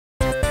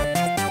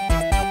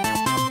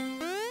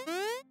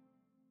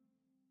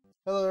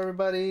Hello,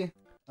 everybody.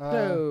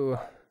 Hello.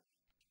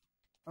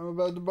 I'm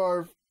about to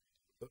barf.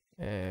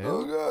 And...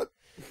 Oh, God.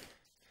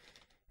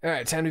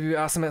 Alright, time to be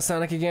awesome at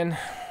Sonic again.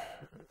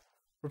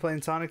 We're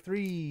playing Sonic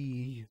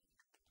 3.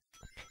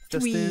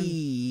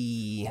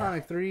 Three.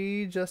 Sonic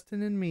 3,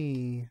 Justin and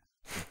me.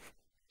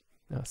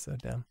 Oh, so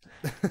dumb.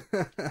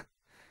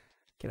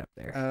 Get up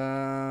there.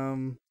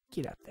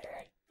 Get up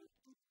there.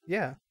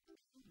 Yeah.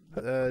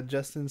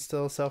 Justin's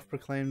still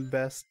self-proclaimed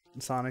best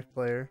Sonic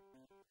player.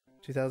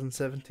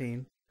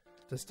 2017.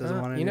 Just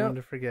doesn't want anyone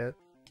to forget.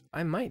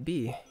 I might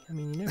be. I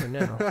mean, you never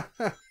know.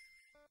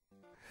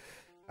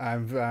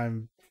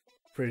 I'm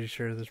pretty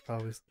sure there's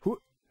probably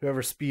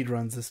whoever speed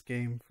runs this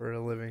game for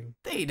a living.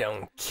 They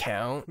don't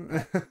count.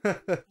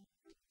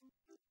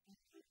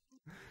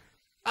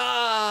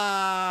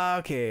 Ah,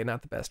 okay,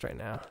 not the best right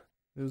now.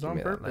 It was Give on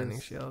me that purpose. lightning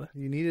shield.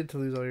 You needed to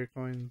lose all your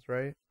coins,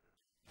 right?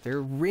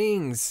 They're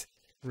rings.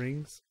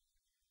 Rings?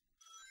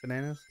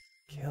 Bananas?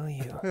 Kill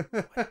you.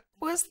 What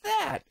was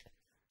that?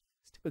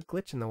 Stupid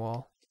glitch in the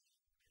wall.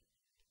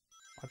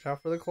 Watch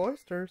out for the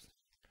cloisters.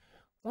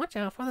 Watch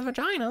out for the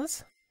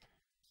vaginas.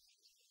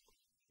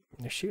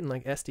 They're shooting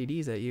like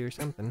STDs at you or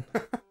something.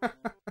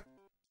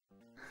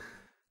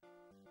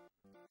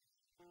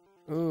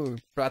 Ooh,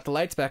 brought the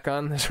lights back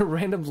on. There's a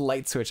random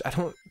light switch. I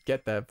don't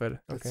get that, but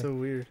okay. That's so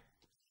weird.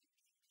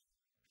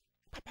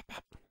 Pop, pop,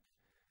 pop.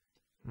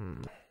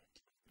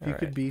 If you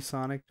could be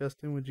Sonic,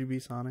 Justin, would you be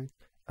Sonic?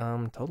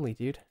 Totally,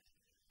 dude.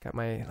 Got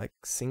my like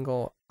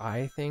single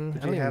eye thing.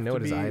 I don't even know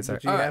what his eyes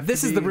are.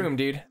 This is the room,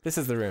 dude. This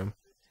is the room.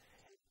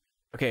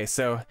 Okay,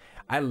 so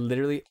I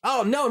literally...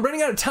 Oh, no, I'm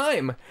running out of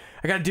time.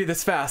 I gotta do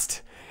this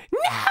fast.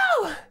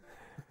 No!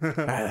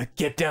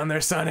 Get down there,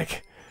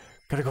 Sonic.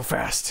 Gotta go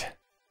fast.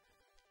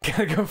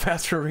 Gotta go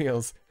fast for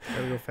reals.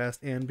 Gotta go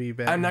fast and be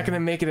bad. I'm not gonna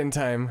make it in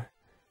time.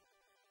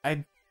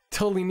 I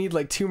totally need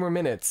like 2 more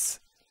minutes.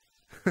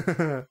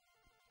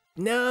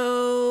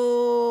 No!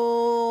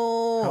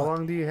 How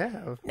long do you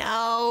have?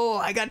 No!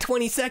 I got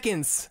 20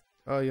 seconds.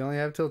 Oh, you only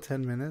have till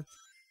 10 minutes?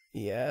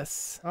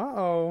 Yes.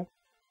 Uh-oh.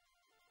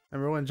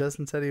 Remember when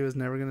Justin said he was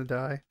never gonna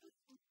die?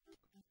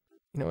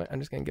 You know what? I'm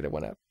just gonna get a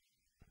 1-up.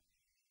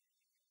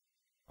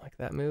 Like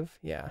that move?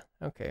 Yeah.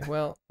 Okay,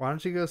 well... Why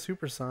don't you go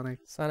Supersonic?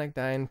 Sonic,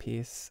 die in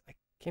peace. I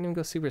can't even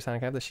go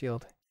Supersonic. I have the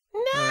shield.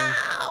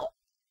 No!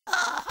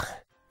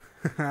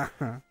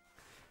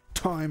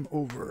 Time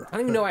over. I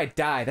don't even know I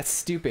died. That's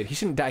stupid. He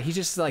shouldn't die. He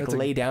just like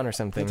lay down or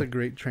something. That's a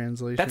great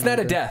translation. That's not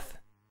a death.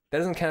 That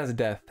doesn't count as a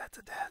death. That's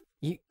a death.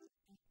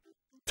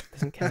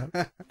 Doesn't count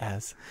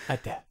as a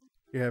death.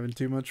 You're having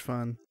too much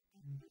fun.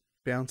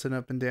 Bouncing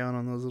up and down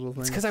on those little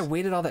things. It's because I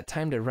waited all that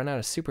time to run out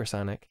of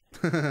Supersonic.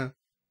 Thank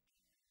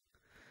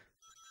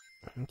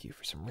you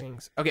for some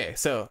rings. Okay,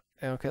 so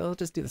let's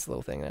just do this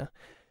little thing now.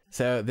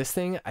 So this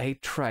thing I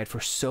tried for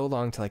so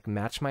long to like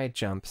match my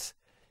jumps,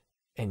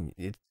 and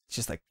it's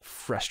just like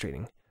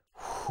frustrating.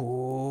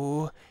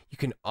 Ooh, you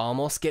can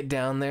almost get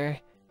down there,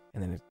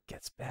 and then it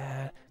gets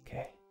bad.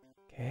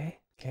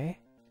 Okay.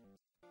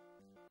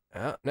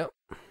 Oh no.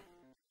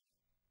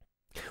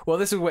 Well,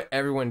 this is what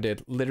everyone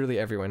did. Literally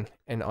everyone,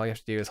 and all you have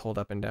to do is hold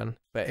up and down.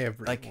 But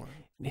everyone. Like,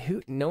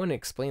 no one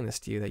explained this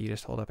to you that you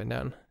just hold up and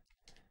down.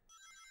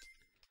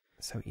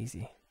 So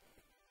easy.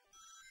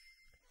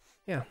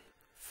 Yeah.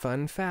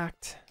 Fun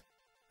fact.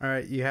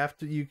 Alright,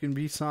 you can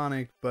be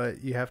Sonic,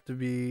 but you have to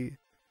be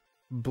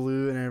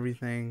blue and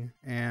everything,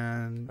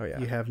 and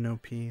you have no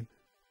peen.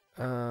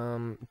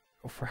 For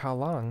how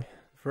long?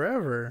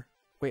 Forever.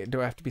 Wait,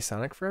 do I have to be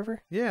Sonic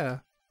forever? Yeah.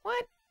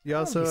 What? You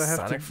also have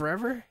Sonic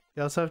forever?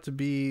 You also have to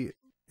be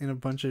in a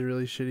bunch of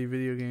really shitty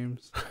video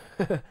games.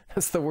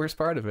 That's the worst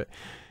part of it.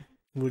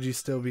 Would you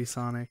still be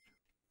Sonic?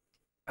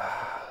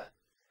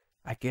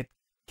 I get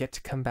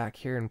to come back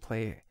here and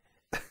play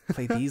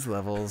these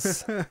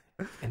levels,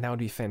 and that would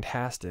be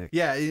fantastic.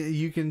 Yeah,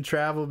 you can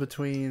travel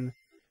between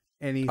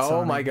any Sonic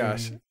Oh my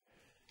gosh. game.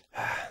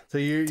 So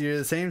you're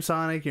the same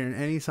Sonic, you're in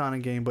any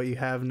Sonic game, but you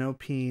have no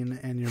peen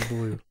and you're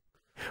blue.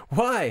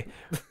 Why?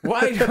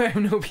 Why do I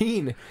have no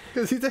peen?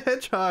 Because he's a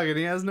hedgehog and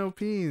he has no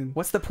peen.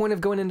 What's the point of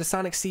going into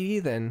Sonic CD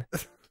then?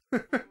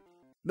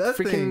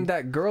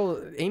 That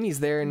girl Amy's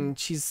there and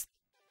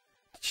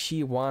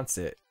she wants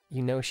it.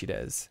 You know she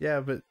does. Yeah,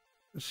 but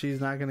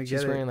she's not gonna get it.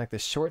 She's wearing like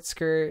this short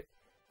skirt.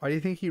 Why do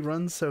you think he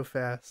runs so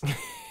fast?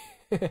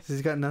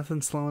 He's got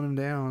nothing slowing him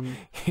down.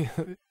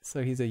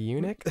 So he's a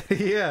eunuch?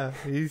 Yeah,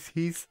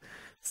 it's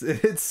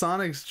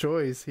Sonic's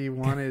choice. He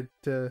made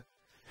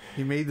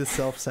the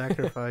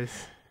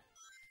self-sacrifice.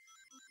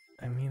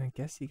 I mean, I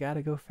guess you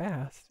gotta go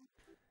fast.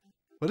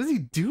 What is he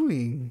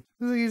doing?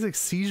 He's like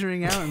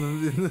seizuring out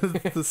in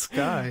the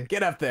sky.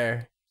 Get up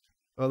there.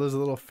 Oh, those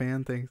little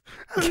fan things.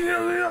 He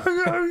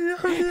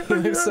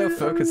looks so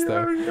focused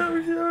though.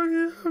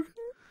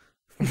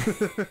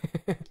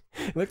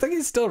 It looks like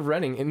he's still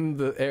running in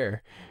the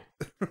air.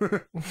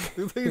 Looks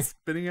like he's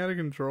spinning out of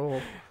control. All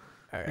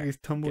right, like he's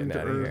tumbling to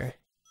earth. Here.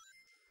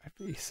 I'd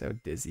be so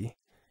dizzy.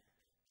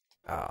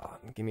 Oh,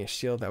 give me a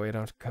shield that way I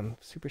don't become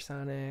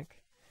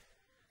supersonic.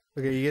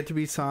 Okay, you get to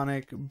be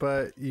Sonic,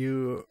 but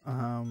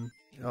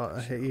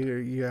Hey,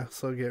 you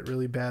also get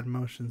really bad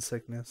motion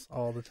sickness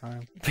all the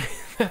time.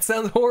 That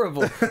sounds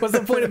horrible. What's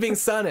the point of being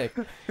Sonic?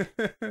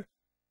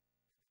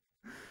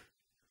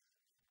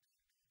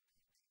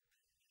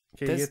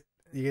 Okay,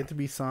 you get to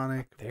be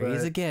Sonic. There he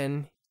is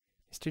again,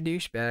 Mr.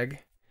 Douchebag.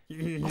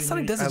 All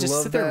Sonic does I is just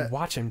love sit there that. and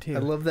watch him too. I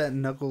love that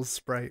Knuckles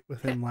sprite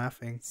with him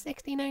laughing.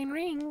 69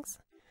 rings.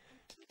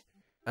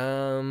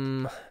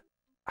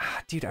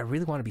 Dude, I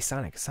really want to be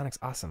Sonic. Sonic's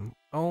awesome.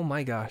 Oh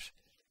my gosh.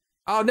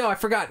 Oh no, I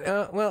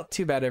forgot. Well,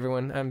 too bad,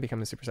 everyone. I'm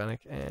becoming Super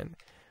Sonic, and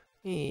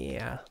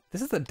yeah,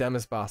 this is the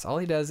dumbest boss. All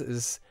he does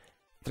is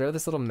throw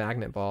this little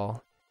magnet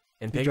ball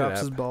and pick He drops it up,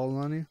 his balls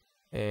on you.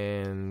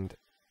 and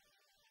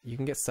you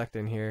can get sucked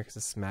in here because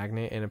it's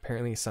magnet, and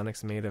apparently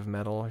Sonic's made of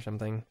metal or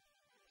something.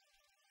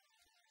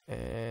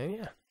 And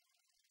yeah.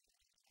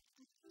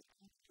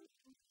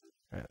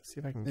 Alright, let's see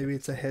if I can. Maybe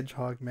it's a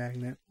hedgehog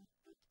magnet.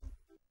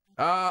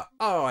 Oh,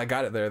 I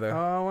got it there though.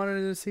 Oh, I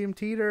wanted to see him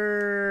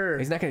teeter.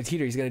 He's not gonna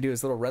teeter. He's gonna do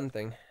his little run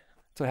thing.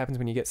 That's what happens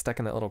when you get stuck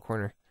in that little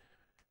corner.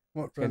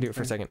 What? Gonna do it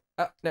for a second.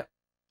 Oh no.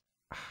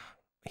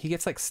 He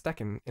gets like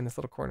stuck in this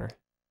little corner.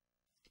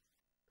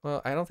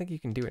 Well, I don't think you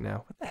can do it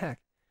now. What the heck?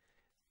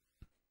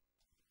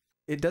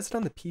 It does it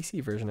on the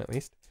PC version at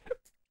least.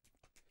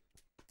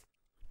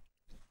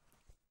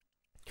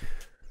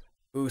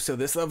 Ooh, so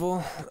this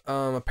level,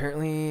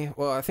 apparently,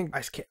 well, I think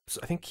Ice caps.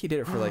 I think he did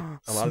it for like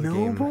a lot of the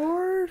game.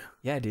 Snowboard?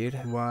 Yeah,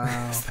 dude.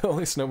 Wow. It's the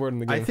only snowboard in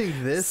the game. I think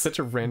this Such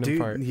a random dude,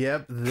 part.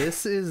 Yep,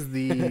 this is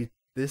the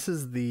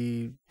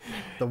the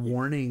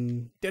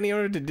warning. Don't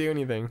even have to do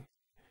anything.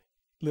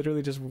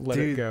 Literally just let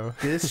Dude, it go.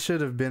 This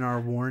should have been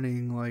our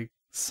warning, like,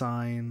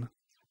 sign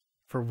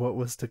for what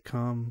was to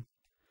come.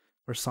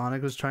 Where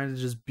Sonic was trying to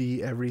just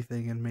be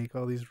everything and make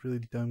all these really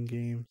dumb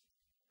games.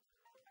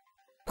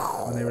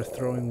 When they were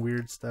throwing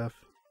weird stuff.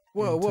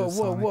 Whoa, into whoa, whoa,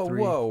 Sonic whoa,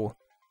 3. whoa.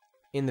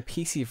 In the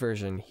PC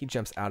version, he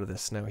jumps out of the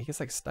snow. He gets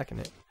like stuck in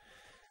it.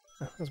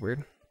 Oh, that was weird.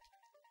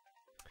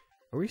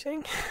 What were you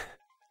saying?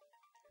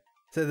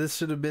 So this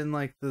should have been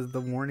like the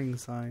warning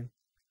sign.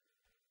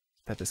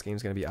 That this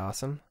game's gonna be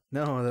awesome?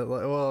 No, that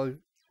well,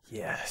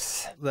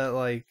 Yes. that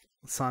like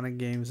Sonic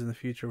games in the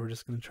future we're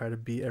just gonna try to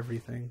beat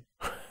everything.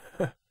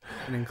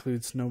 And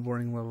include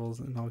snowboarding levels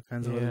and all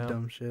kinds of other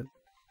dumb shit.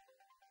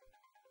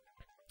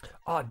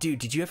 Oh, dude,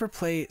 did you ever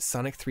play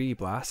Sonic 3D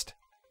Blast?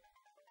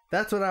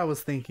 That's what I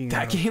was thinking.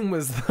 That of. game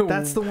was the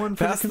That's the one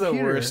for that's the the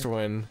computer. worst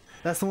one.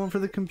 That's the one for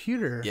the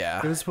computer. Yeah.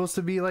 It was supposed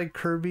to be like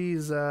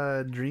Kirby's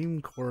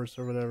Dream Course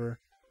or whatever.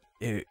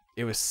 It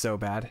was so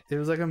bad. It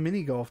was like a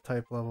mini golf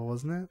type level,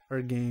 wasn't it? Or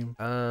a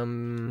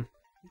game.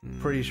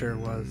 Pretty sure it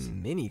was.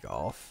 Mini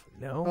golf.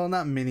 No. Well,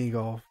 not mini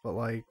golf, but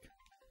like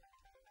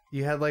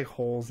you had like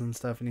holes and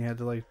stuff, and you had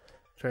to like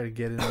try to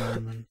get in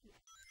them.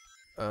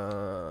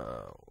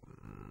 And...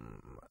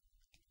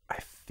 I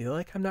feel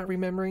like I'm not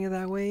remembering it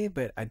that way,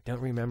 but I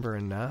don't remember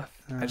enough.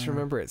 I just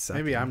remember it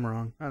sucking. Maybe I'm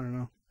wrong. I don't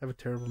know. I have a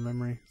terrible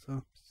memory.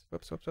 So.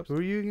 Whoops. Who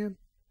are you again?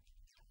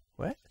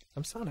 What?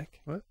 I'm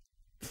Sonic. What?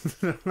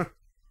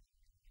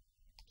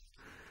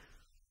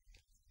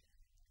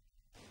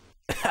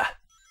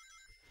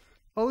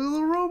 Oh, the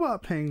little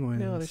robot penguins.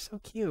 No, they're so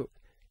cute.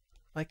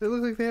 Like they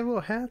look like they have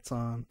little hats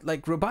on.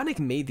 Like Robotnik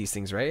made these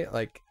things, right?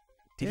 Like,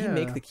 did he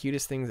make Yeah. the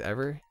cutest things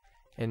ever?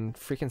 And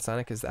freaking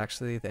Sonic is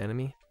actually the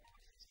enemy.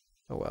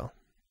 Oh well.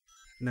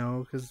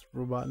 No, because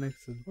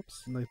Robotnik's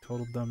a like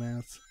total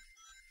dumbass.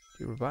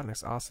 Dude,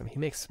 Robotnik's awesome. He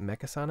makes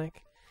Mecha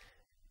Sonic.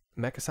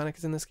 Mecha Sonic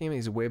is in this game. And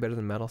he's way better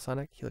than Metal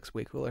Sonic. He looks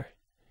way cooler.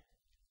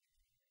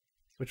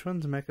 Which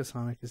one's Mecha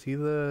Sonic? Is he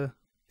the?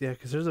 Yeah,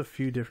 because there's a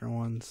few different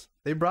ones.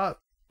 They brought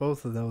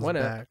both of those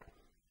back.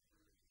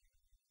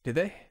 Did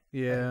they?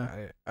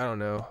 Yeah. I don't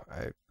know.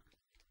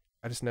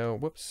 I just know.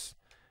 Whoops.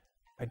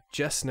 I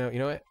just know. You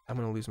know what? I'm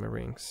gonna lose my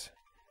rings.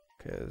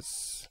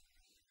 Cause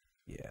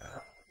yeah.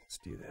 Let's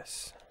do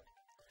this.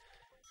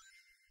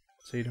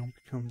 So you don't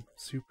become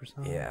Super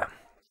Sonic. Yeah.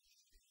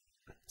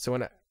 So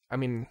when I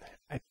mean,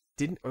 I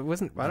didn't. It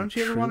wasn't. Why don't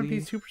you ever want to be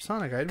truly- Super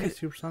Sonic? I'd be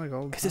Super Sonic all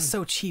the time. Because it's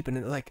so cheap,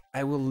 and like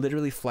I will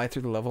literally fly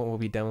through the level, and we'll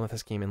be done with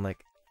this game in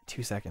like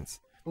 2 seconds.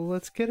 Well,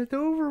 let's get it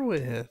over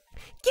with.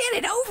 Get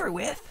it over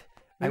with.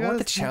 I want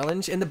the gotta-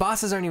 challenge, and the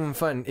bosses aren't even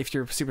fun if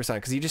you're Super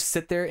Sonic, because you just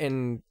sit there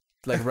and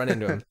like run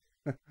into them.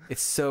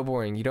 It's so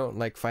boring. You don't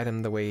like fight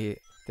them the way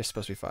they're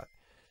supposed to be fought.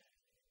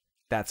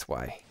 That's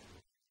why.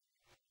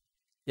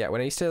 Yeah,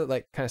 when I used to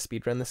like kind of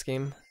speed run this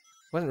game,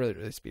 it wasn't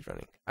really speed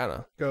running. I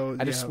don't know.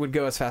 I just would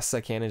go as fast as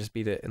I can and just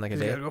beat it in like a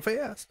You day. gotta go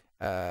fast.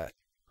 I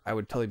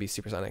would totally be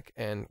Super Sonic,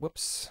 and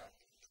whoops.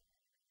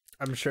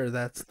 I'm sure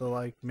that's the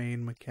like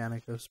main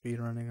mechanic of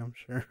speedrunning. I'm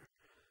sure.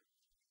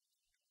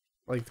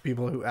 Like the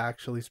people who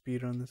actually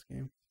speedrun this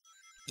game.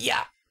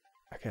 Yeah.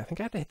 Okay, I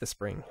think I have to hit the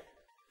spring.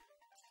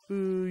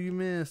 Ooh, you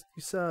missed.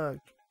 You suck.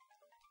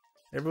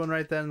 Everyone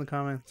write that in the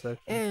comments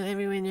section.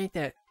 Everyone like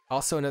that.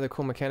 Also, another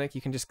cool mechanic,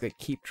 you can just like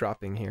keep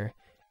dropping here,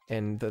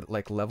 and the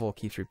like level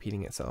keeps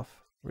repeating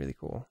itself. Really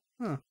cool.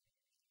 Huh.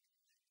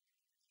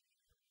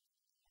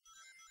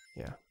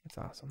 Yeah, it's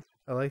awesome.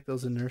 I like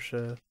those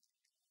inertia,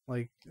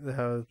 like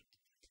how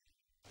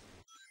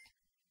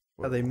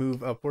How they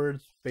move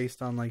upwards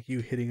based on like you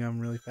hitting them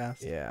really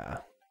fast. Yeah.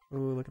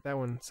 Ooh, look at that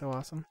one. So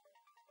awesome.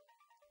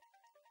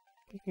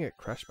 You can get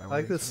crushed by I one.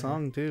 like this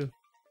song too.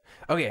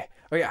 Okay.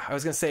 Oh yeah, I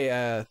was gonna say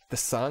the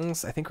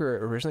songs I think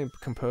were originally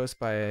composed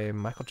by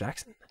Michael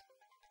Jackson.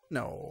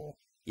 No.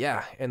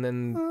 Yeah, and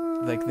then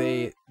like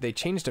they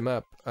changed him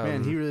up.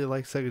 Man, he really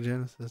liked Sega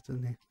Genesis,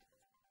 didn't he?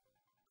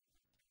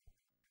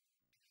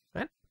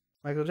 What?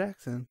 Michael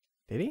Jackson.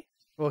 Did he?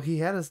 Well, he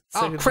had a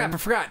Sega I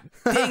forgot.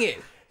 Dang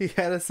it. He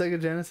had a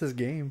Sega Genesis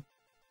game.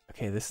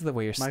 Okay, this is the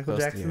way you're Michael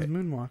supposed Jackson's to do it.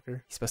 Moonwalker.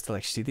 You're supposed to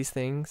like shoot these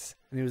things,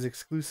 And it was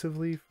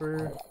exclusively for...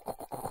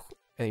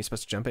 and you're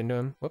supposed to jump into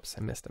him. Whoops,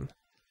 I missed him.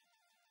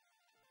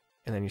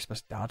 And then you're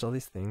supposed to dodge all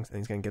these things, and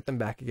he's gonna get them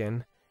back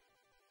again.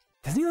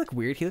 Doesn't he look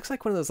weird? He looks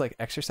like one of those like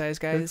exercise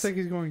It guys. looks like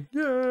he's going,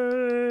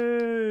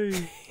 yay!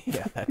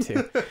 Yeah, that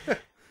too.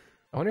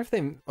 I wonder if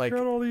they like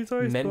Got all these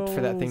ice meant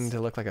for that thing balls. to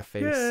look like a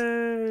face.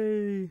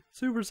 Yay!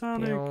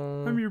 Supersonic!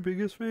 Meow. I'm your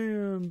biggest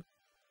fan.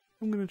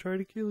 I'm gonna try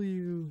to kill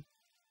you.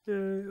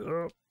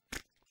 Yay!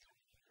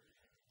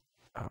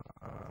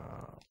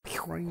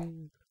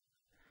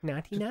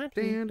 Naughty,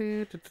 naughty.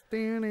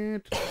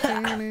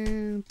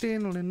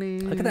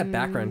 Look at that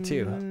background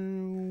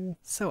too.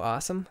 So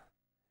awesome.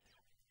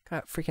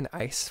 Got freaking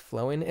ice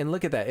flowing, and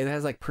look at that. It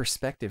has like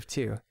perspective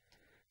too.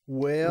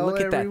 Well, Look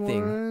at everyone. that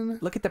thing.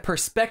 Look at the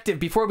perspective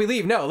before we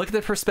leave. No, look at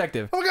the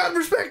perspective. Oh god,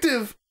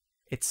 perspective!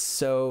 It's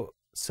so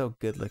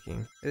good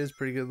looking. It is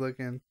pretty good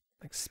looking.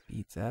 Like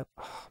speeds up.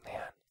 Oh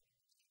man,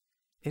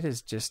 it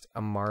is just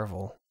a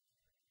marvel.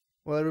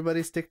 Well,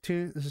 everybody stay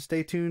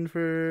tuned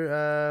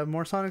for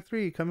more Sonic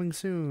 3 coming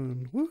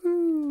soon.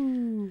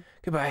 Woohoo!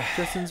 Goodbye.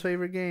 Justin's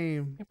favorite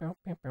game.